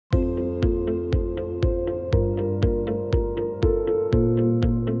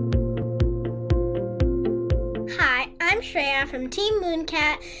Shreya from Team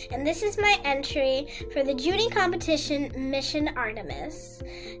Mooncat, and this is my entry for the Juni competition Mission Artemis.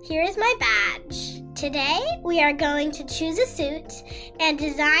 Here is my badge. Today, we are going to choose a suit and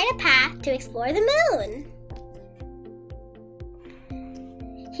design a path to explore the moon.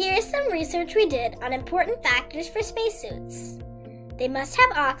 Here is some research we did on important factors for spacesuits. They must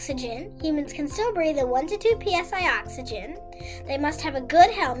have oxygen. Humans can still breathe at 1 to 2 psi oxygen. They must have a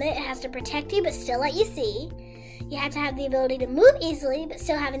good helmet. It has to protect you but still let you see. You have to have the ability to move easily but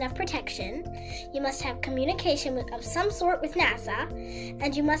still have enough protection. You must have communication of some sort with NASA.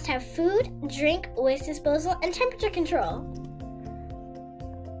 And you must have food, drink, waste disposal, and temperature control.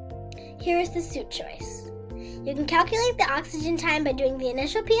 Here is the suit choice. You can calculate the oxygen time by doing the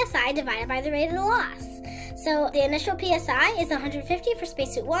initial psi divided by the rate of the loss. So the initial psi is 150 for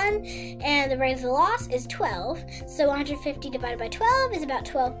spacesuit 1, and the rate of the loss is 12. So 150 divided by 12 is about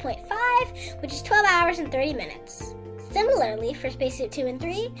 12.5, which is 12 hours and 30 minutes. Similarly, for spacesuit 2 and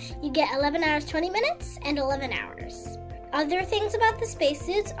 3, you get 11 hours 20 minutes and 11 hours. Other things about the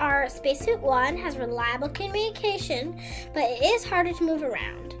spacesuits are spacesuit 1 has reliable communication, but it is harder to move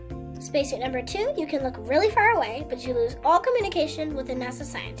around. Spacesuit number 2, you can look really far away, but you lose all communication with the NASA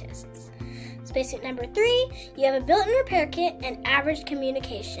scientists. Spacesuit number 3, you have a built-in repair kit and average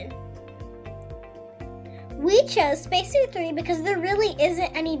communication. We chose spacesuit 3 because there really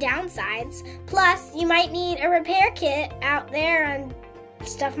isn't any downsides. Plus, you might need a repair kit out there and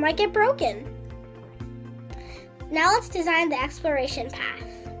stuff might get broken. Now let's design the exploration path.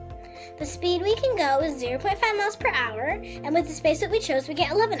 The speed we can go is 0.5 miles per hour, and with the spacesuit we chose, we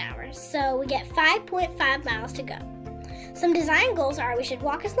get 11 hours, so we get 5.5 miles to go. Some design goals are we should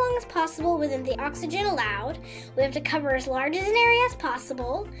walk as long as possible within the oxygen allowed, we have to cover as large as an area as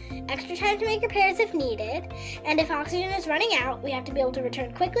possible, extra time to make repairs if needed, and if oxygen is running out, we have to be able to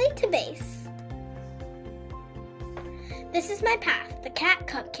return quickly to base. This is my path, the cat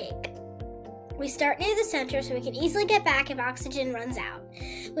cupcake. We start near the center so we can easily get back if oxygen runs out.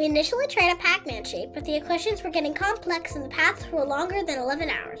 We initially tried a Pac-Man shape, but the equations were getting complex and the paths were longer than 11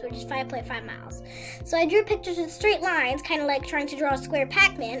 hours, which is 5.5 miles. So I drew pictures with straight lines, kind of like trying to draw a square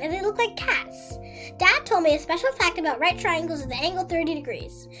Pac-Man, and they look like cats. Dad told me a special fact about right triangles is the angle 30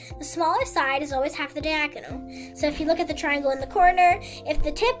 degrees. The smaller side is always half the diagonal. So if you look at the triangle in the corner, if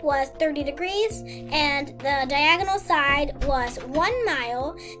the tip was 30 degrees and the diagonal side was 1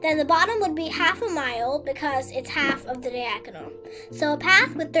 mile, then the bottom would be half a mile because it's half of the diagonal. So a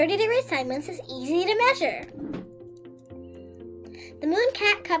path with 30-degree segments is easy to measure. The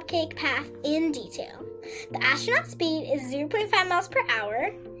Mooncat Cupcake path in detail. The astronaut speed is 0.5 miles per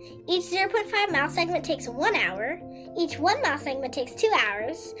hour. Each 0.5 mile segment takes 1 hour. Each 1 mile segment takes 2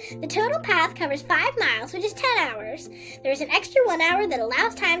 hours. The total path covers 5 miles, which is 10 hours. There's an extra 1 hour that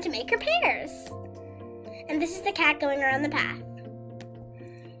allows time to make repairs. And this is the cat going around the path.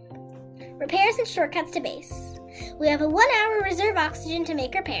 Repairs and shortcuts to base. We have a 1 hour reserve oxygen to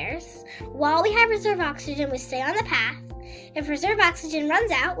make repairs. While we have reserve oxygen, we stay on the path. If reserve oxygen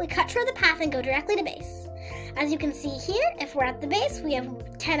runs out, we cut through the path and go directly to base. As you can see here, if we're at the base, we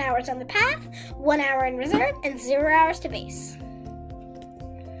have 10 hours on the path, 1 hour in reserve, and 0 hours to base.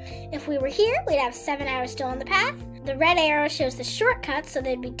 If we were here, we'd have 7 hours still on the path. The red arrow shows the shortcut, so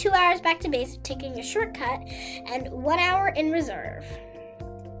there'd be 2 hours back to base taking a shortcut, and 1 hour in reserve.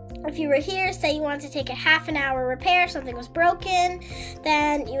 If you were here, say you wanted to take a half an hour repair, something was broken,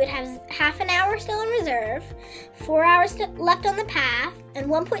 then you would have half an hour still in reserve, 4 hours left on the path, and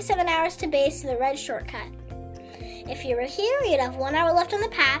 1.7 hours to base to the red shortcut. If you were here, you'd have 1 hour left on the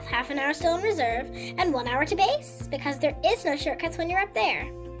path, half an hour still in reserve, and 1 hour to base, because there is no shortcuts when you're up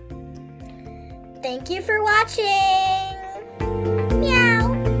there. Thank you for watching!